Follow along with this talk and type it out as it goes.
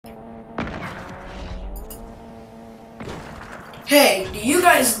Hey, do you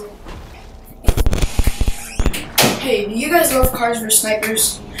guys love Cars vs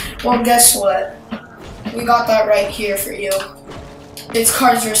Snipers? Well, guess what? We got that right here for you. It's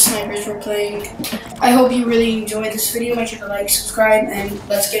Cars vs Snipers we're playing. I hope you really enjoyed this video. Make sure to like, subscribe, and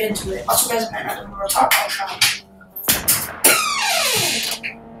let's get into it. Also, guys, met another World Top Shop.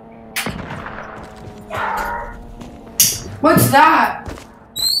 What's that?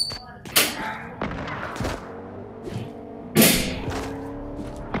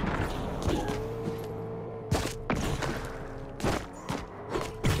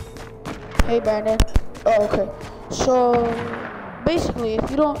 Hey Brandon. Oh, okay. So basically, if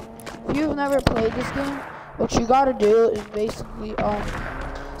you've never played this game, what you gotta do is basically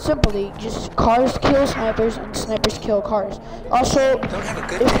simply just cars kill snipers and snipers kill cars. Also,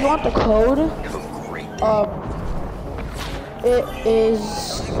 if you want the code, it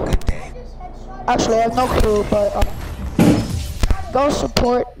is actually I have no clue, but go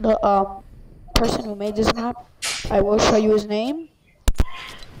support the person who made this map. I will show you his name.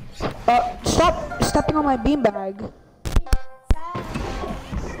 Stop stepping on my beanbag.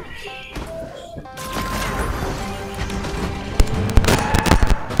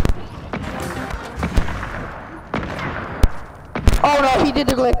 Oh no, he did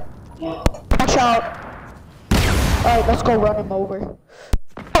the glitch. Watch out. Alright, let's go run him over.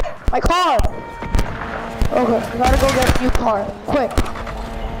 My car! Okay, we gotta go get a new car. Quick.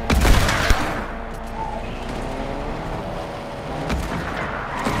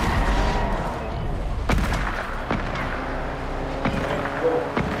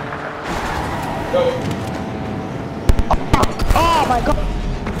 Oh my god!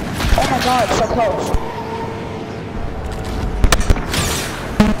 Oh my god, so close.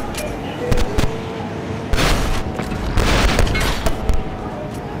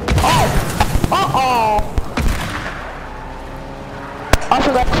 Oh! Uh-oh! Also,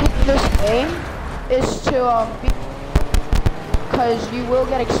 this game is to because you will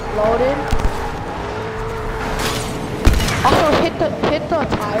get exploded. Also, hit the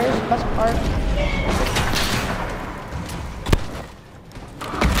tires. Best part.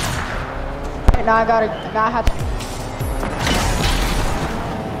 Now I have to.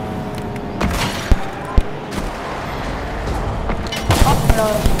 Oh no.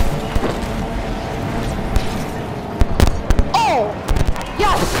 Oh!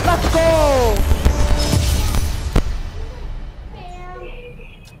 Yes! Let's go!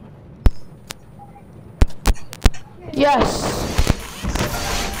 Yes!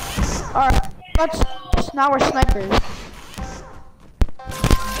 Alright, now we're snipers.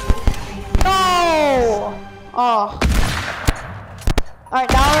 No! Oh.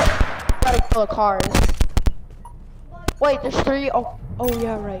 Alright, now we gotta kill the cars. Wait, there's three. Oh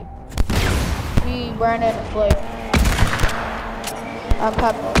yeah, right. Me, Brandon, and Blake. I'm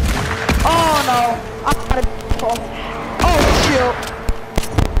Peppo. Oh no! I gotta kill. Oh shoot!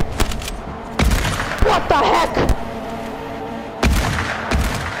 What the heck?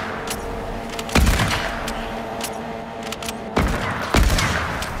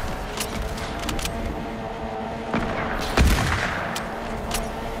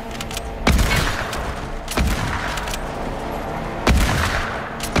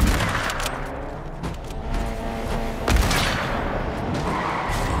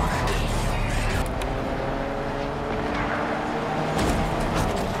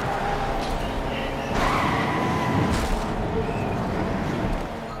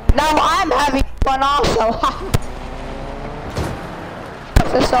 Now I'm having fun also.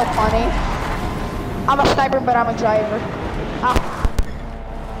 This is so funny. I'm a sniper, but I'm a driver. Ah.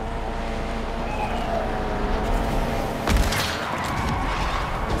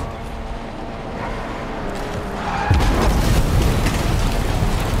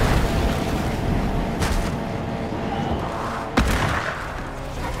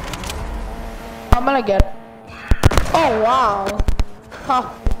 I'm gonna get it. Oh wow. Huh.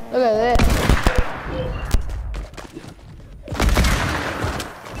 Look at this.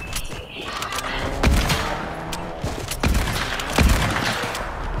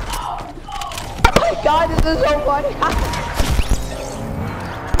 Oh my god, this is so funny.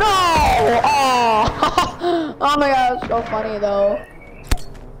 No! Oh! Oh my god, it's so funny though.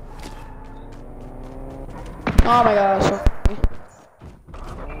 Oh my god, it's so funny.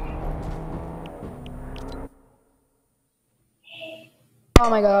 Oh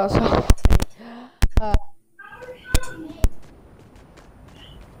my god, so funny.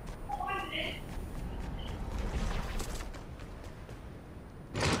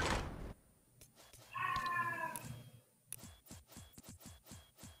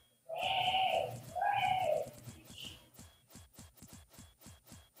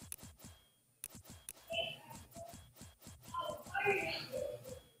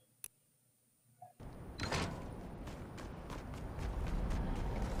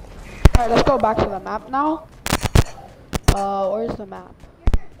 Alright, let's go back to the map now. Where's the map?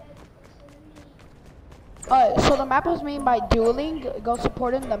 Alright, so the map was made by Dueling. Go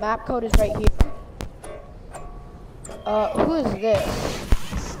support him. The map code is right here. Who is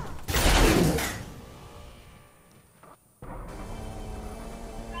this?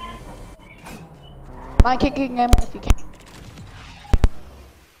 I'm kicking him if you can.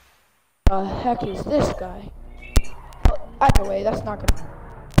 The heck is this guy? Oh, either way, that's not gonna.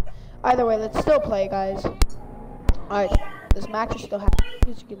 Either way, let's still play, guys. Alright, this match is still happening,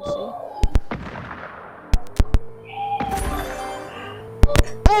 as you can see.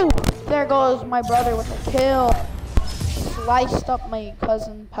 Oh! There goes my brother with a kill. Sliced up my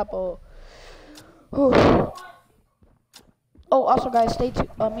cousin Peppo. Whew. Oh, also guys, stay tuned.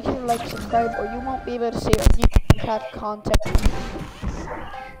 Make sure to like, subscribe, or you won't be able to see our new Minecraft content.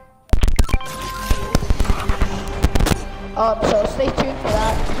 So stay tuned for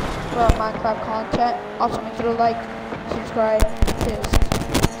that, for our Minecraft content. Also, make sure to like, subscribe,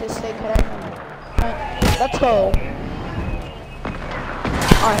 to stay connected. Alright, let's go.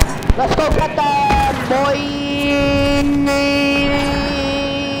 Alright, let's go get them, boy.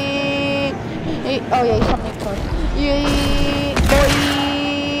 Oh yeah, something close. Boy.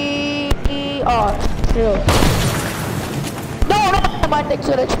 Oh, true. No, my thing's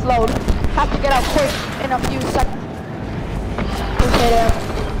gonna explode. Have to get out quick in a few seconds. Hit him.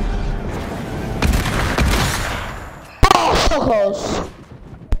 Oh, so close.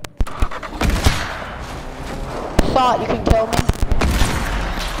 Thought you can kill me.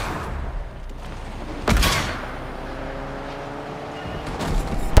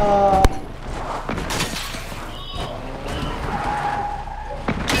 No!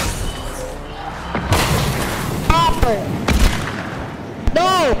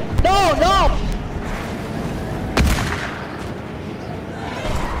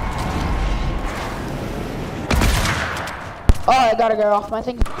 Oh, I gotta get off. My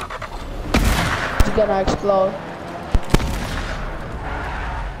thing is gonna explode.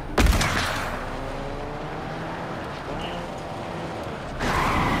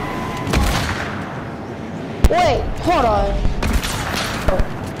 Wait, hold on.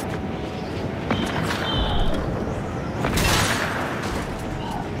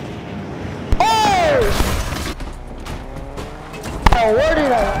 Oh, where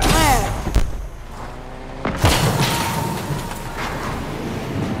did I land?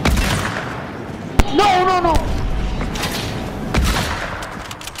 No.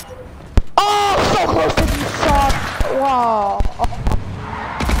 Oh, so close to being shot. Wow.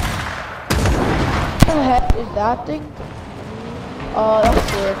 What the heck is that thing? Oh,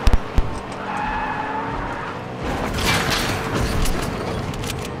 that's good.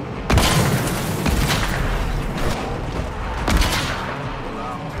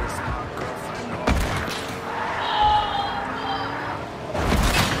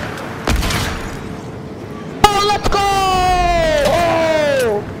 Let's go!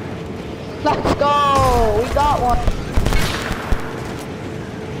 Oh! Let's go! We got one.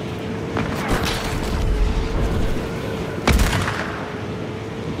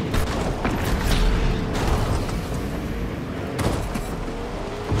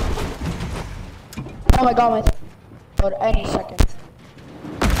 Oh my god, my any second.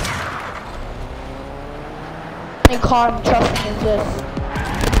 Any car I'm trusting is this.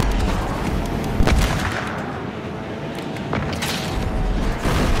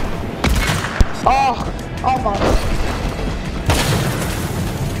 Oh, almost.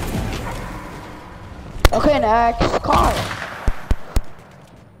 Okay, next car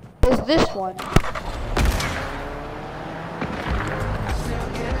is this one.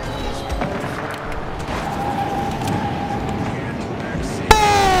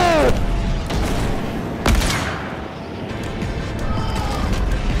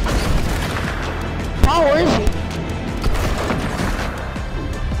 How is he?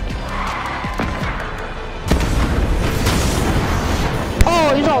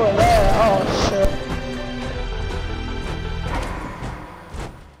 Oh, he's over there. Oh, shit.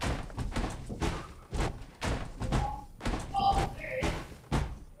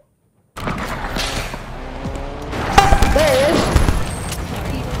 There he is.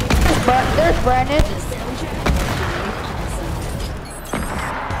 There's Brandon.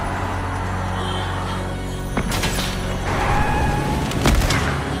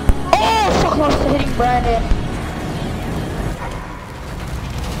 Oh, so close to hitting Brandon.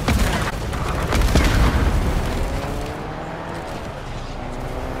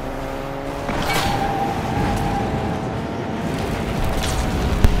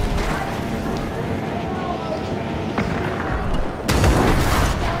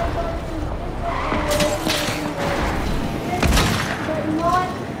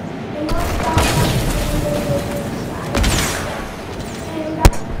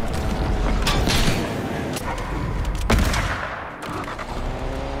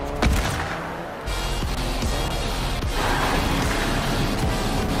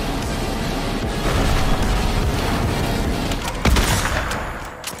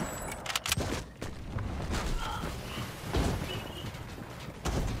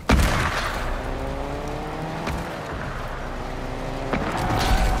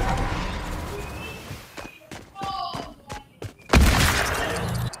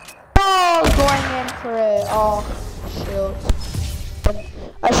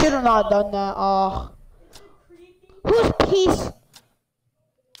 should have not done that. Who's peace?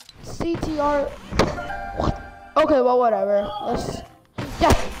 CTR. What? Okay, well, whatever. Let's.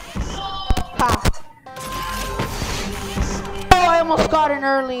 Yeah. Ha. Oh, I almost got in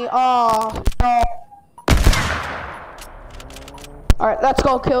early. Oh, no. Alright, let's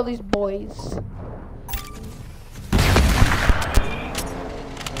go kill these boys.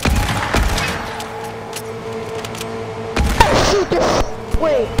 Shoot this.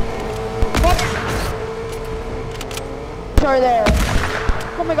 Wait. What? Sorry there.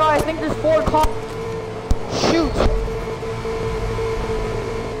 Oh my god, I think there's 4 cops. Shoot.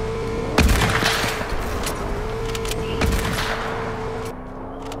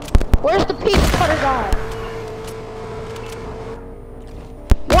 Where's the peace cutter guy?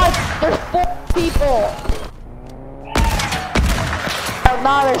 What? There's 4 people. Oh,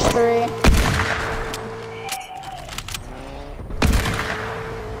 now there's 3.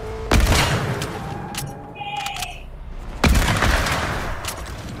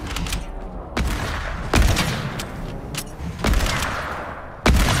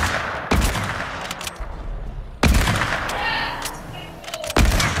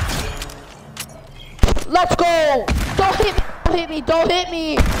 Let's go! Don't hit me! Don't hit me! Don't hit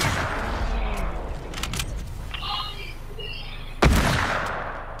me!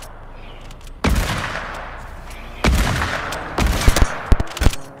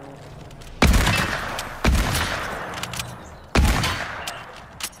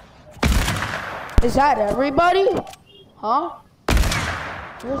 Is that everybody? Huh?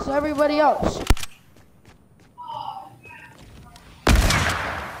 Where's everybody else?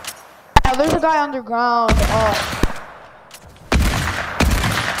 Oh, there's a guy underground. Oh.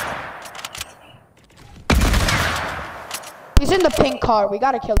 He's in the pink car. We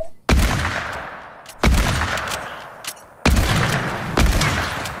gotta kill him.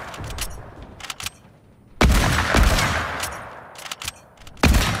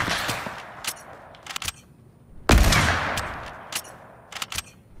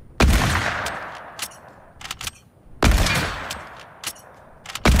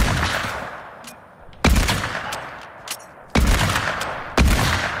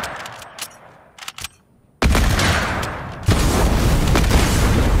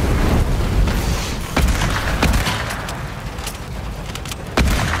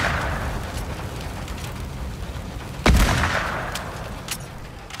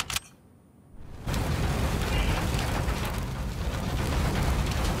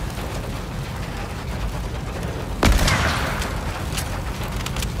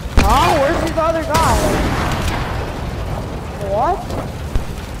 Oh, where's this other guy? What?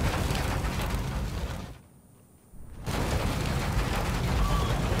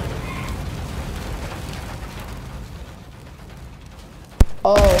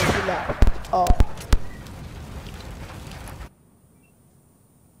 Oh, he left. Oh.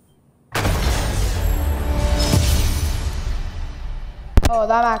 Oh,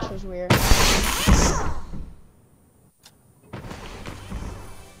 that match was weird.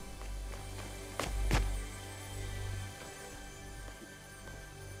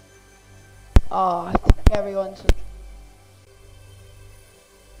 Oh, I think everyone's...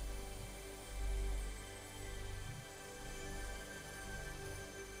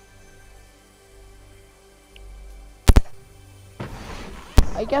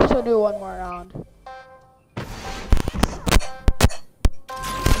 I guess we'll do one more round.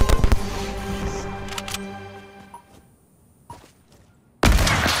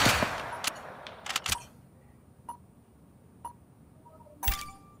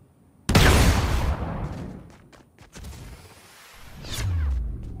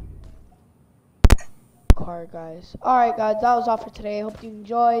 Card, guys. Alright, guys, that was all for today. Hope you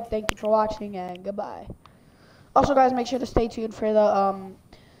enjoyed. Thank you for watching, and goodbye. Also, guys, make sure to stay tuned for the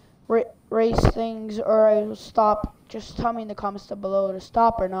race things, or I will stop. Just tell me in the comments down below to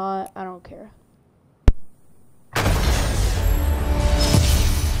stop or not. I don't care.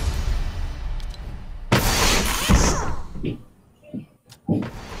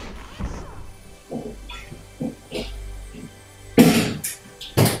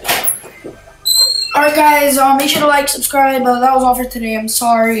 Alright guys, make sure to like, subscribe, but that was all for today. I'm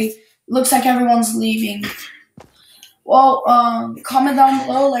sorry. Looks like everyone's leaving. Well, comment down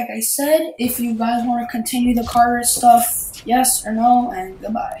below, like I said, if you guys want to continue the car race stuff, yes or no, and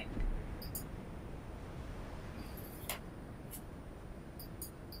goodbye.